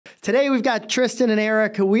Today we've got Tristan and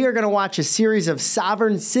Eric. We are going to watch a series of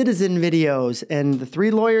sovereign citizen videos, and the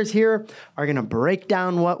three lawyers here are going to break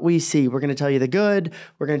down what we see. We're going to tell you the good,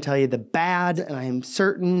 we're going to tell you the bad, and I am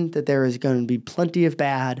certain that there is going to be plenty of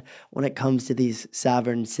bad when it comes to these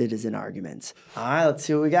sovereign citizen arguments. All right, let's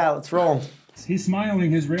see what we got. Let's roll. He's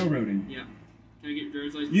smiling his railroading. Yeah. Can I get your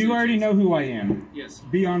driver's license? You already know who I am. Yes.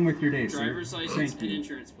 Be on with your day, sir. Driver's license and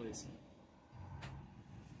insurance, please.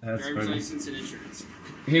 That's driver's funny. license and insurance.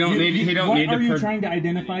 He don't need to. What are you trying to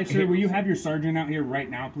identify, sir? Will you have your sergeant out here right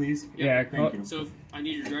now, please? Yeah, thank you. So I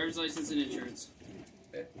need your driver's license and insurance.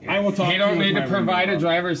 I will talk. He don't need to provide a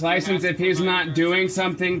driver's license if he's not doing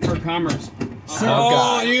something for commerce. Sir,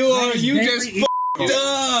 oh, you just f***ed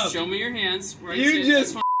up. Show me your hands. Right, you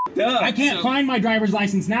just f***ed up. I can't find my driver's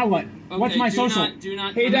license. Now what? Okay, What's my social? He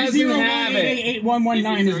doesn't have it.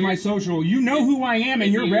 8119 is my social. You know who I am,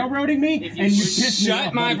 and you're railroading me, and you pissed me off.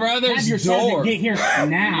 Shut my brother's Have your door. Get here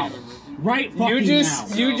now. Right fucking now.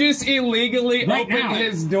 You just illegally opened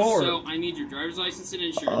his door. So I need your driver's license and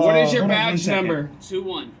insurance. What is your badge number?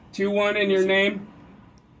 21. 21 in your name?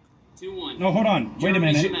 21. No, hold on. Wait a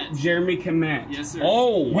minute. Jeremy Komet. Yes, sir.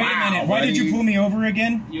 Oh, wait a minute. Why did you pull me over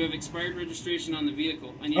again? You have expired registration on the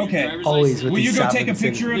vehicle. I need okay. your driver's Always license. with Will you go take a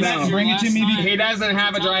sovereign picture of citizens. that and bring it to me? He doesn't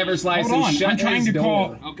have a driver's license. Hold on. Shut I'm trying his to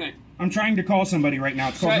door. call. Okay. I'm trying to call somebody right now.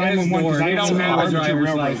 It's called Shut his 911 because door. I He don't have a driver's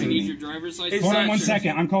I license. need your driver's license. Hold on one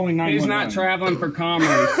second. I'm calling 911. He's not traveling for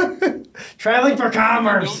commerce. Traveling for If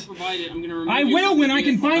commerce. you don't provide it, I'm going to remove I you will from when the I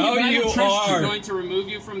can vehicle. find it. Oh, But I don't you trust are. I'm going to remove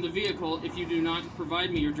you from the vehicle if you do not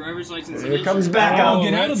provide me your driver's license. Here it comes back out.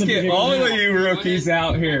 Get out of Let's the get vehicle all now. of you rookies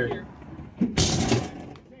out here.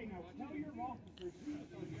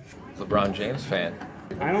 LeBron James fan.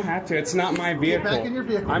 I don't have to. It's not my vehicle. Get back in your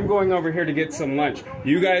vehicle. I'm going over here to get some lunch.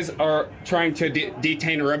 You guys are trying to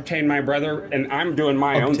detain or obtain my brother, and I'm doing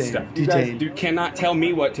my own stuff. You guys cannot tell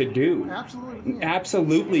me what to do. Absolutely.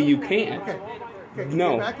 Absolutely, you can't. Okay. Okay.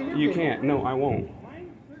 No, Get back in your you vehicle. can't. No, I won't.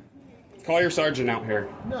 Call your sergeant out here.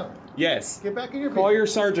 No. Yes. Get back in your vehicle. Call your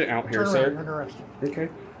sergeant out here, Turn sir. around. I'm gonna arrest you. Okay.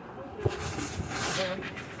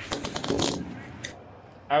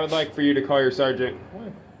 I would like for you to call your sergeant.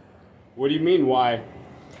 Why? What do you mean, why?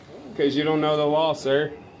 Because you don't know the law,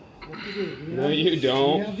 sir. No, you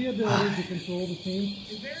don't. You have the ability to control the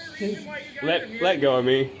scene. Let go of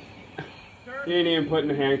me. You ain't even putting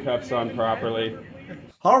the handcuffs on properly.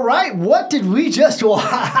 All right, what did we just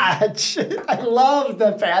watch? I love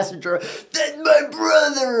the passenger. That's my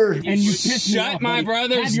brother. And you pissed me off. Shut my buddy.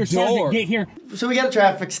 brother's Have your door. sergeant get here. So we got a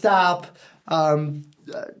traffic stop.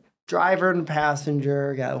 Driver and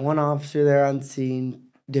passenger. Got one officer there on scene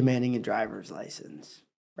demanding a driver's license.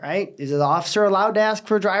 Right? Is the officer allowed to ask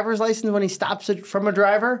for a driver's license when he stops it from a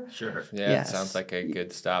driver? Sure. Yeah, Yes. It sounds like a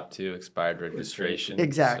good stop too. Expired registration.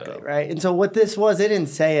 Exactly, so. right? And so what this was, they didn't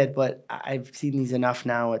say it, but I've seen these enough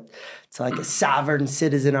now. It's like a sovereign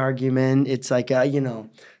citizen argument. It's like, the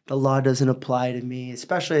law doesn't apply to me,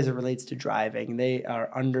 especially as it relates to driving. They are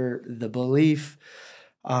under the belief,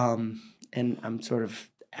 and I'm sort of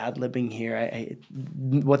ad-libbing here.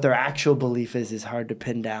 What their actual belief is hard to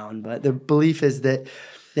pin down, but their belief is that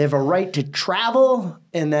they have a right to travel,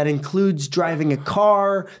 and that includes driving a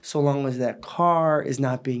car, so long as that car is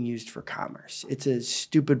not being used for commerce. It's a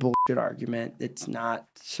stupid bullshit argument. It's not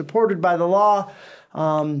supported by the law.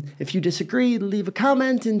 If you disagree, leave a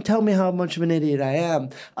comment and tell me how much of an idiot I am.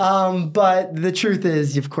 But the truth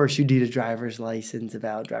is, of course, you need a driver's license, a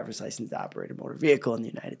valid driver's license to operate a motor vehicle in the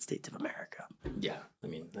United States of America. Yeah, I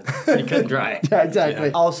mean, that's pretty cut and dry. Yeah, exactly.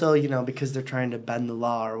 Yeah. Also, because they're trying to bend the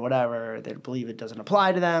law or whatever, they believe it doesn't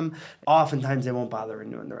apply to them. Oftentimes, they won't bother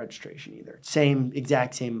renewing the registration either.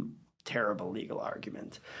 Exact same terrible legal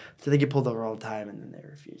argument. So they get pulled over all the time, and then they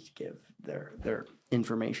refuse to give their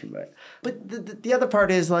information. But the other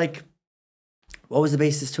part is, like, what was the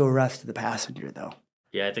basis to arrest the passenger, though?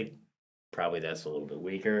 Yeah, I think probably that's a little bit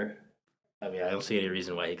weaker. I mean, I don't see any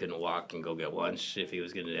reason why he couldn't walk and go get lunch if he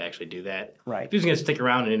was going to actually do that. Right. If he was going to stick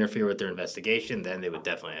around and interfere with their investigation, then they would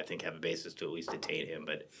definitely, I think, have a basis to at least detain him.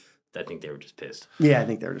 But I think they were just pissed. Yeah, I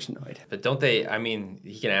think they were just annoyed. But don't they? I mean,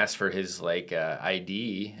 he can ask for his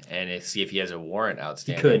ID and see if he has a warrant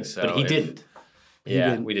outstanding. He could, so but he didn't.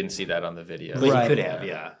 Yeah, we didn't see that on the video. But Right. he could have,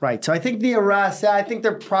 yeah. Right. So I think the arrest, I think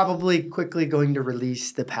they're probably quickly going to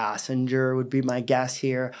release the passenger, would be my guess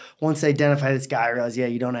here. Once they identify this guy, realize, yeah,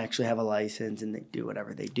 you don't actually have a license, and they do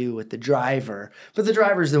whatever they do with the driver. But the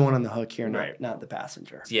driver's the one on the hook here, not the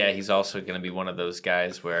passenger. Yeah, he's also going to be one of those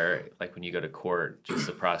guys where, like, when you go to court, just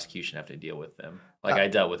the prosecution have to deal with them. Like, I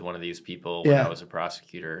dealt with one of these people when I was a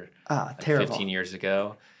prosecutor like 15 years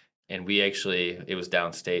ago. And it was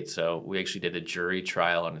downstate, so we actually did a jury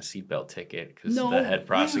trial on a seatbelt ticket because the head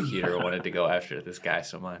prosecutor wanted to go after this guy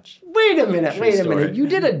so much. Wait a minute.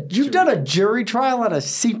 You've done a jury trial on a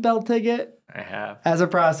seatbelt ticket? I have. As a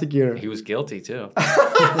prosecutor. He was guilty, too.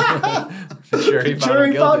 The jury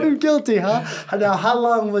found him guilty, huh? Now, how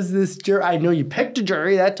long was this jury? I know you picked a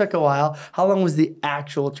jury. That took a while. How long was the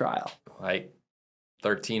actual trial? Like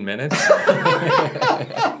 13 minutes.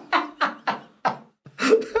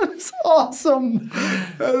 That's awesome.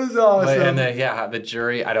 That is awesome. And the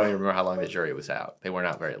jury, I don't even remember how long the jury was out. They were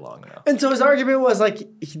not very long, though. And so his argument was like,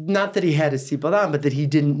 not that he had a seatbelt on, but that he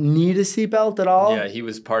didn't need a seatbelt at all? Yeah, he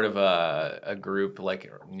was part of a group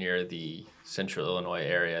like near the central Illinois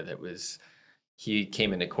area he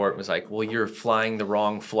came into court and was like, well, you're flying the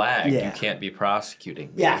wrong flag. Yeah. You can't be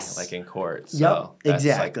prosecuting me, like in court. So that's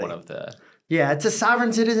exactly. Like one of the... Yeah, it's a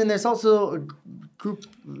sovereign citizen. There's also a group,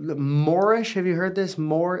 Moorish. Have you heard this?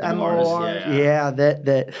 M-O-R? Yeah,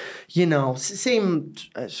 that same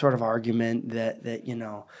sort of argument that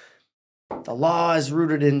the law is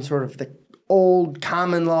rooted in sort of the old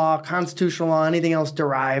common law, constitutional law. Anything else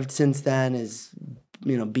derived since then is,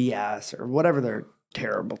 BS or whatever their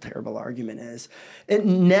terrible, terrible argument is. It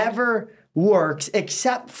never works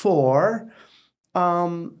except for...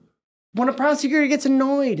 when a prosecutor gets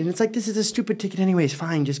annoyed and it's like, this is a stupid ticket anyways,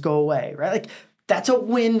 fine, just go away, right? Like, that's a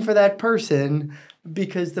win for that person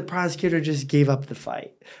because the prosecutor just gave up the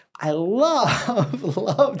fight. I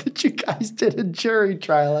love that you guys did a jury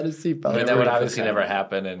trial on a seatbelt. I mean, that would obviously never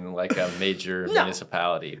happen in like a major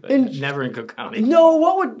municipality. But never in Cook County. No,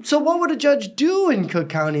 what would a judge do in Cook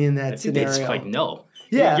County in that scenario? They'd just like, no.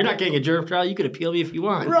 Yeah. You're not getting a jury trial. You could appeal me if you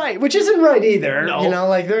want. Right, which isn't right either. No.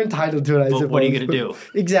 They're entitled to it, I suppose. What are you going to do?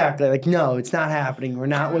 Exactly. Like, no, it's not happening. We're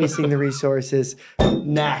not wasting the resources.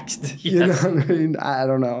 Next. Yes. You know what I mean? I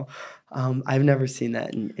don't know. I've never seen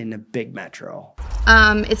that in a big metro.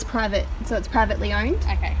 It's private, so it's privately owned.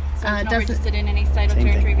 Okay. So it's not registered in any state or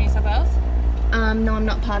territory of New South Wales? No, I'm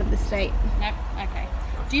not part of the state. Nope. Okay.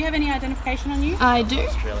 Do you have any identification on you? I do.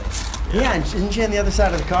 Yeah, isn't she on the other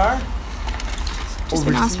side of the car? Just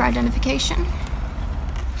been asked for identification.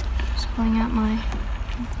 Just pulling out my...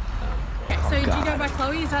 Okay, so do you go by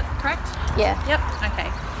Chloe, is that correct? Yeah. Yep, okay.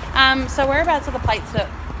 So whereabouts are the plates that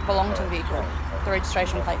belong to the vehicle? The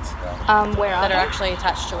registration plates? Where are that they? are actually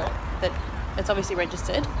attached to it? That it's obviously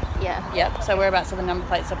registered? Yeah. Yep, so whereabouts are the number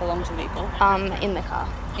plates that belong to the vehicle? In the car.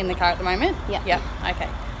 In the car at the moment? Yeah. Yep, okay.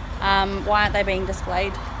 Why aren't they being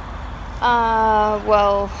displayed?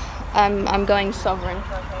 Well, I'm going sovereign.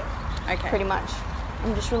 Okay. Pretty much.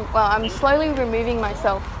 I'm slowly removing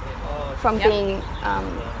myself from being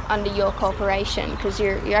under your corporation because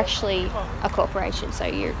you're actually a corporation, so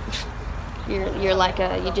you're like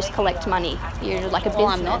you just collect money. You're like a business. Well,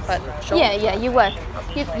 I'm not, but sure. Yeah, you work.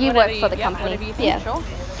 You work for the company. Whatever you think, sure.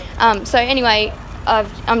 So anyway,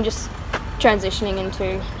 I'm just transitioning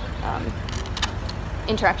into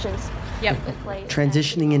interactions. Yep.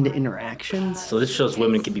 Transitioning into interactions. So this shows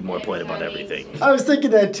women can be more polite about everything. I was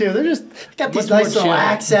thinking that too. They got these nice little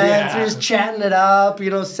accents. Yeah. They're just chatting it up,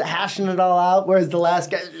 hashing it all out. Whereas the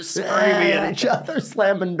last guys are just screaming at each other,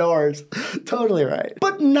 slamming doors. Totally right.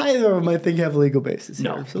 But neither of them, I think, have legal basis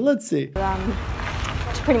here. So let's see.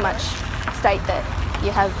 To pretty much state that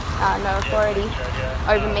you have no authority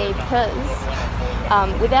over me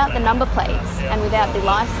because without the number plates and without the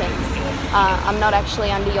license, I'm not actually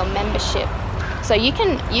under your membership. So you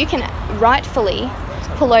can rightfully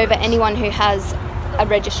pull over anyone who has a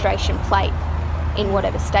registration plate in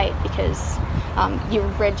whatever state because you're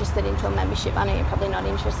registered into a membership. I know you're probably not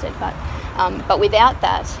interested, but without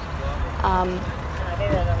that,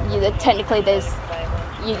 technically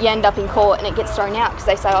you end up in court and it gets thrown out because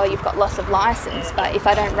they say, oh, you've got loss of license. But if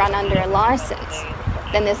I don't run under a license,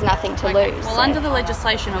 then there's nothing to lose. Well, under the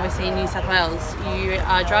legislation, obviously, in New South Wales, you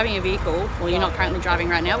are driving a vehicle, well, you're not currently driving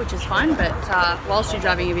right now, which is fine, but whilst you're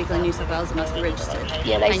driving a vehicle in New South Wales, it must be registered.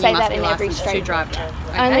 Yeah, they say that in every state. To drive that.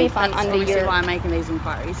 Okay? Only if I'm under your... why I'm making these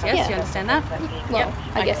inquiries, yes? Yeah. You understand that? Well,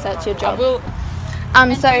 I guess that's your job. So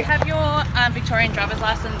do you have your Victorian driver's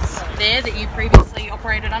licence there that you previously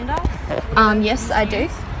operated under? Yes, I do.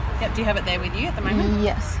 Yep. Do you have it there with you at the moment?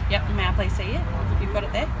 Yes. Yep. May I please see it? You've got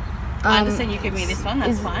it there? I understand you give me this one,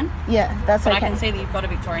 that's fine. Yeah, that's but okay. I can see that you've got a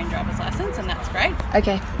Victorian driver's licence and that's great.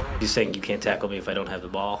 Okay. You're saying you can't tackle me if I don't have the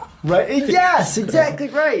ball? Right. Yes, exactly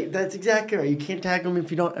right. That's exactly right. You can't tackle me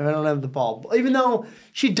if I don't have the ball. Even though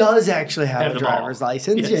she does actually have a driver's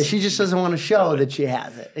license. Yes. Yeah, she just doesn't want to show that she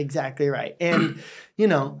has it. Exactly right. And,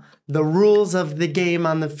 the rules of the game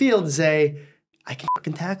on the field say I can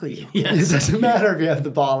fucking tackle you. Yes. It doesn't matter if you have the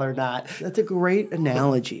ball or not. That's a great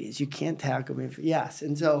analogy, is you can't tackle me. Yes.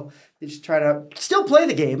 And so they just try to still play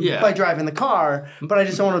the game by driving the car, but I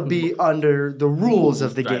just don't want to be under the rules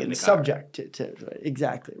of the game, subject to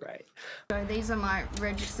exactly right. So these are my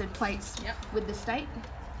registered plates with the state.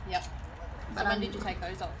 Yep. But so when did you take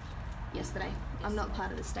those off? Yesterday. I'm not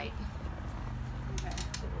part of the state. Okay.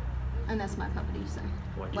 And that's my property, so.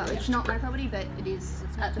 Well, it's not my property, but it is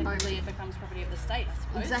at the moment. It becomes property of the state, I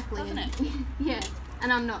suppose. Exactly. Doesn't it? Yeah.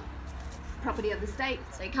 And I'm not property of the state,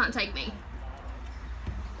 so you can't take me.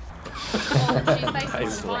 Well, she's facing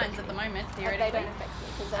some fines at the moment, theoretically. They don't affect me,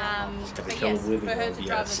 because but yes, for her to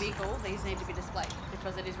drive a vehicle, these need to be displayed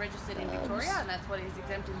because it is registered in Victoria, and that's what is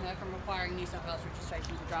exempting her from requiring New South Wales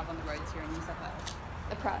registration to drive on the roads here in New South Wales.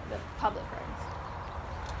 The public roads.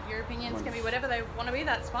 Your opinions can be whatever they want to be,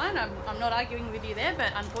 that's fine. I'm not arguing with you there,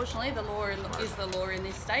 but unfortunately the law is the law in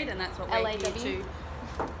this state, and that's what we're here to...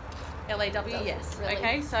 LAW, yes. Really.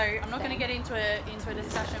 Okay, so I'm not going to get into a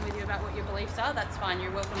discussion with you about what your beliefs are. That's fine.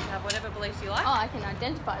 You're welcome to have whatever beliefs you like. Oh, I can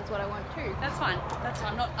identify as what I want too. That's fine. That's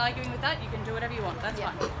fine. I'm not arguing with that. You can do whatever you want. That's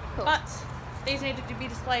fine. Cool. But these need to be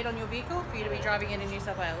displayed on your vehicle for you to be driving it in New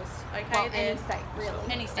South Wales. Okay? Well, any state,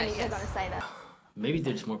 really. Any state, They're going to say that. Maybe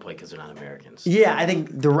they're just more polite because they're not Americans. Yeah, I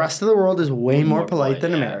think the rest of the world is way more polite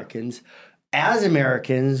than Americans. As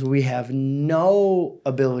Americans, we have no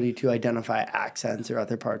ability to identify accents or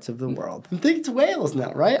other parts of the world. I think it's Wales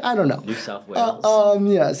now, right? I don't know. New South Wales.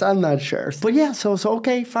 Yes, I'm not sure. But yeah, so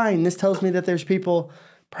okay, fine. This tells me that there's people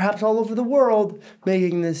perhaps all over the world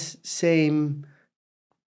making this same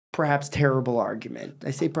perhaps terrible argument.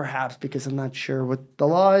 I say perhaps because I'm not sure what the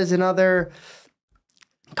law is in other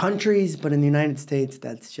countries, but in the United States,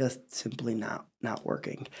 that's just simply not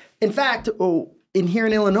working. In fact, here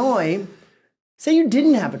in Illinois, say you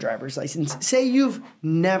didn't have a driver's license. Say you've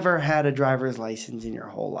never had a driver's license in your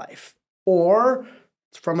whole life. Or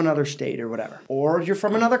it's from another state or whatever. Or you're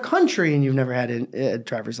from another country and you've never had a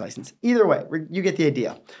driver's license. Either way, you get the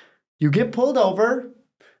idea. You get pulled over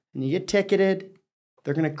and you get ticketed.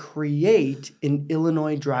 They're going to create an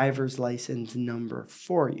Illinois driver's license number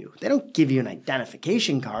for you. They don't give you an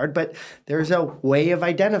identification card, but there's a way of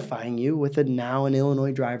identifying you with an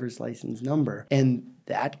Illinois driver's license number. And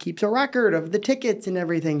that keeps a record of the tickets and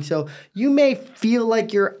everything. So you may feel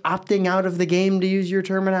like you're opting out of the game, to use your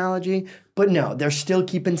terminology, but no, they're still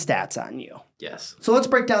keeping stats on you. Yes. So let's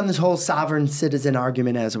break down this whole sovereign citizen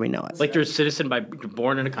argument as we know it. Like you're a citizen you're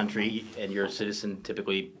born in a country, and you're a citizen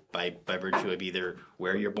typically by virtue of either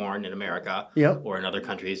where you're born in America or in other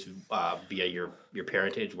countries via your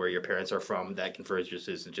parentage, where your parents are from, that confers your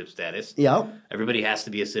citizenship status. Yep. Everybody has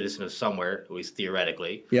to be a citizen of somewhere, at least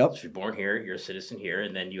theoretically. Yep. So if you're born here, you're a citizen here,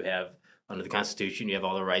 and then you have, under the Constitution, you have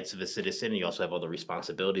all the rights of a citizen, and you also have all the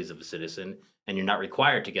responsibilities of a citizen, and you're not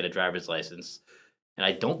required to get a driver's license. And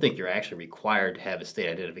I don't think you're actually required to have a state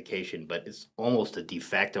identification, but it's almost a de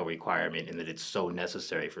facto requirement in that it's so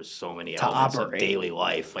necessary for so many elements of daily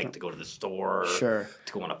life, like to go to the store, to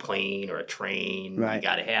go on a plane or a train. Right. You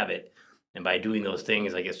got to have it. And by doing those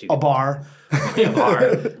things, I guess you a bar,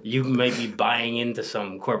 you might be buying into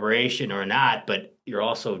some corporation or not, but you're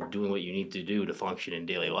also doing what you need to do to function in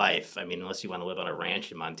daily life. I mean, unless you want to live on a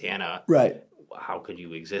ranch in Montana, right? How could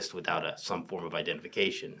you exist without some form of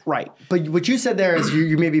identification? Right. But what you said there is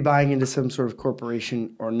you may be buying into some sort of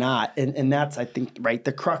corporation or not. And that's, I think, right,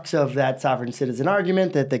 the crux of that sovereign citizen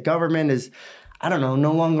argument, that the government is, I don't know,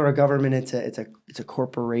 no longer a government, it's a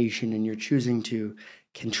corporation, and you're choosing to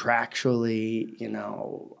contractually,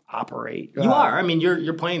 operate. You are. I mean,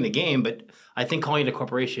 you're playing the game, but I think calling it a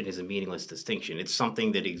corporation is a meaningless distinction. It's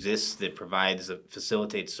something that exists, that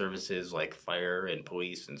facilitates services like fire and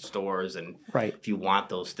police and stores. And if you want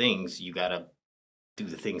those things, you got to do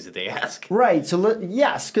the things that they ask. Right. So,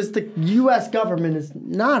 yes, because the U.S. government is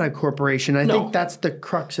not a corporation. I think that's the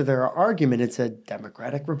crux of their argument. It's a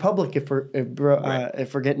democratic republic, if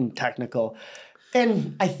we're getting technical.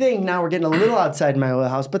 And I think now we're getting a little outside my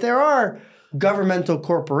wheelhouse, but there are governmental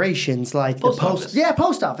corporations like the post. Yeah,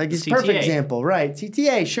 post office is a perfect example, right?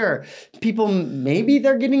 CTA, sure. People, maybe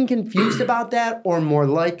they're getting confused about that, or more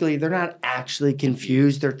likely they're not actually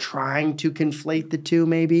confused. They're trying to conflate the two,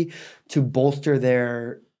 maybe, to bolster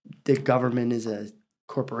the government is a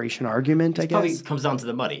corporation argument, I guess. Probably comes down to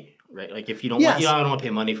the money, right? Like if you don't want, I don't want to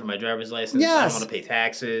pay money for my driver's license. I don't want to pay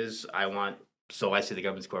taxes. So I say the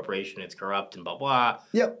government's corporation, it's corrupt and blah, blah.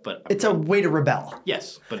 Yep. But it's a way to rebel.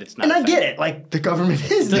 Yes, but it's not. And I get it. Like, the government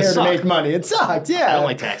is there to make money. It sucks, yeah. I don't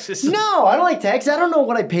like taxes. No, I don't like taxes. I don't know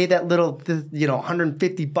what I pay that little,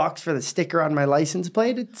 $150 for the sticker on my license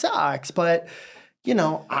plate. It sucks. But, you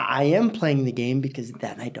know, I am playing the game because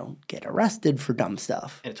then I don't get arrested for dumb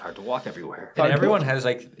stuff. And it's hard to walk everywhere. And everyone has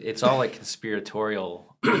like, it's all like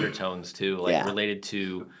conspiratorial undertones too, like related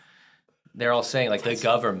to, they're all saying like the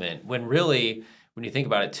government, when really, when you think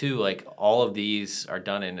about it too, like all of these are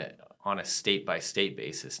done on a state-by-state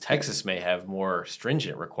basis. Texas may have more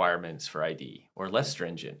stringent requirements for ID or less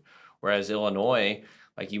stringent, whereas Illinois,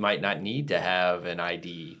 like you might not need to have an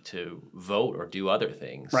ID to vote or do other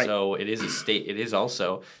things. Right. So it is a state. It is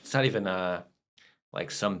also. It's not even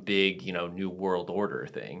like some big, you know, new world order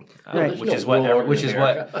thing, right. which is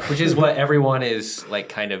what everyone is like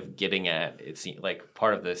kind of getting at. It's like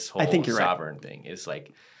part of this whole sovereign thing is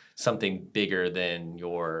like something bigger than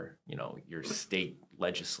your, you know, your state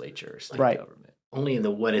legislature, state government. Only in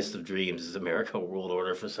the wettest of dreams is America a world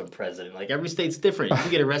order for some president. Like every state's different. You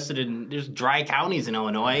can get arrested there's dry counties in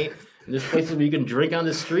Illinois, and there's places where you can drink on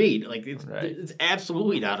the street. Like it's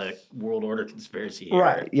absolutely not a world order conspiracy here.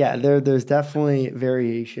 Right. Yeah. There's definitely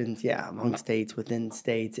variations. Yeah, among states, within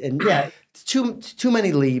states, and it's too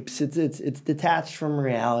many leaps. It's detached from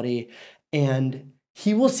reality, and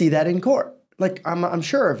he will see that in court. Like, I'm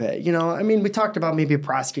sure of it, you know? I mean, we talked about maybe a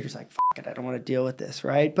prosecutor's like, fuck it, I don't want to deal with this,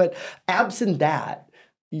 right? But absent that,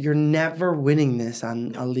 you're never winning this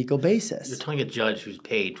on a legal basis. You're telling a judge who's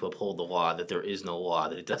paid to uphold the law that there is no law,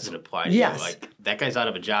 that it doesn't apply to you. Like, that guy's out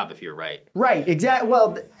of a job if you're right. Right, exactly.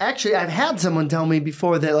 Well, actually, I've had someone tell me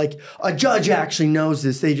before that, like, a judge actually knows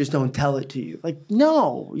this, they just don't tell it to you. Like,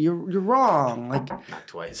 no, you're wrong. Like, not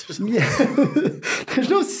twice. Yeah. There's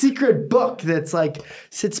no secret book that's, like,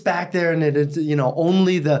 sits back there and it's, you know,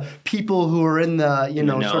 only the people who are in the, you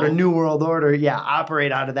know, sort of New World Order,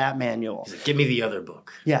 operate out of that manual. Like, give me the other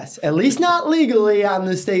book. Yes, at least not legally on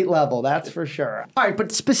the state level, that's for sure. All right,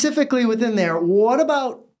 but specifically within there, what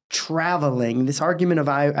about traveling? This argument of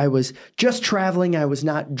I was just traveling, I was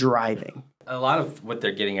not driving. A lot of what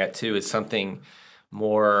they're getting at too is something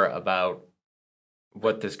more about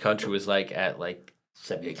what this country was like at like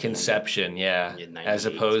conception, as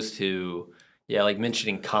opposed to like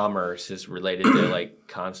mentioning commerce is related to like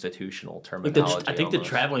constitutional terminology. I think the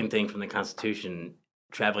traveling thing from the Constitution.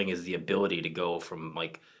 Traveling is the ability to go from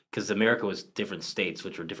like, because America was different states,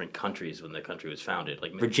 which were different countries when the country was founded.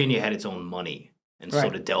 Like Virginia had its own money, and so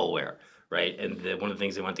did Delaware, right? And one of the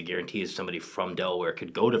things they want to guarantee is somebody from Delaware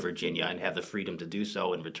could go to Virginia and have the freedom to do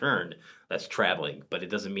so in return. That's traveling, but it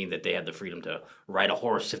doesn't mean that they had the freedom to ride a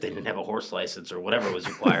horse if they didn't have a horse license or whatever was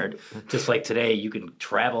required. Just like today, you can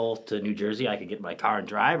travel to New Jersey. I could get in my car and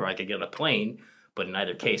drive, or I could get on a plane. But in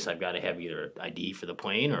either case, I've got to have either ID for the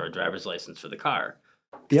plane or a driver's license for the car.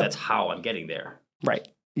 That's how I'm getting there. Right.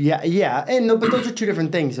 Yeah. And but those are two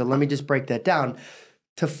different things. So let me just break that down.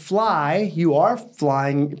 To fly, you are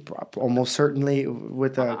flying almost certainly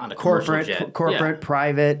with a corporate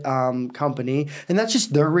private company, and that's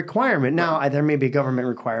just their requirement. Now, there may be a government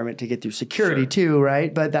requirement to get through security too,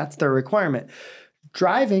 right? But that's their requirement.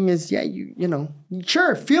 Driving is, you know,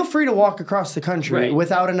 sure, feel free to walk across the country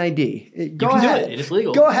without an ID. Go ahead. Do it. It is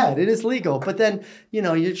legal. Go ahead. It is legal. But then, you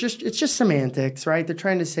know, it's just semantics, right? They're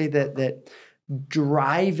trying to say that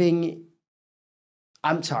driving,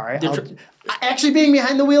 I'm sorry, actually being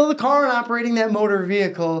behind the wheel of the car and operating that motor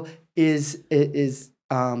vehicle is it's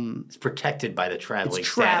protected by the traveling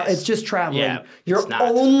status. It's just traveling. Yeah, you're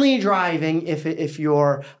only driving if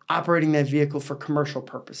you're operating that vehicle for commercial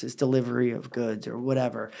purposes, delivery of goods or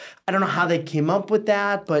whatever. I don't know how they came up with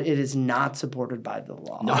that, but it is not supported by the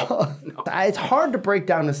law. No. It's hard to break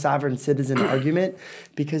down a sovereign citizen argument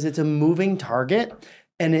because it's a moving target,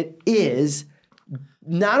 and it is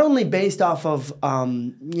not only based off of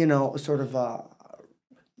you know, sort of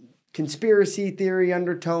conspiracy theory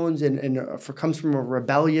undertones and comes from a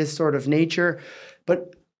rebellious sort of nature.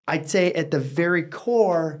 But I'd say at the very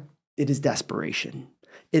core, it is desperation.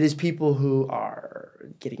 It is people who are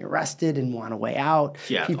getting arrested and want a way out.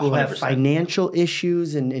 Yeah, people 100%. Who have financial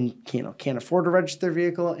issues and you know, can't afford to register their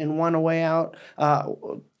vehicle and want a way out.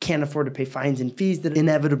 Can't afford to pay fines and fees that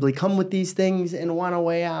inevitably come with these things and want a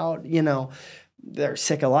way out. You know, they're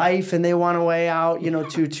sick of life and they want a way out, you know,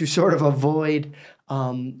 to sort of avoid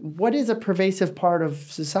what is a pervasive part of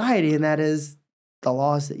society, and that is the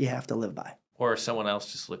laws that you have to live by. Or someone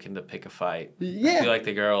else just looking to pick a fight. Yeah. I feel like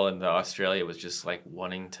the girl in Australia was just like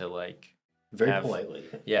wanting to like very politely.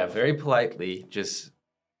 Yeah, very politely just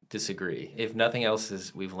disagree. If nothing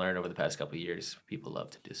else we've learned over the past couple of years, people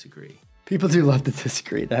love to disagree. People do love to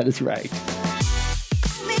disagree. That is right.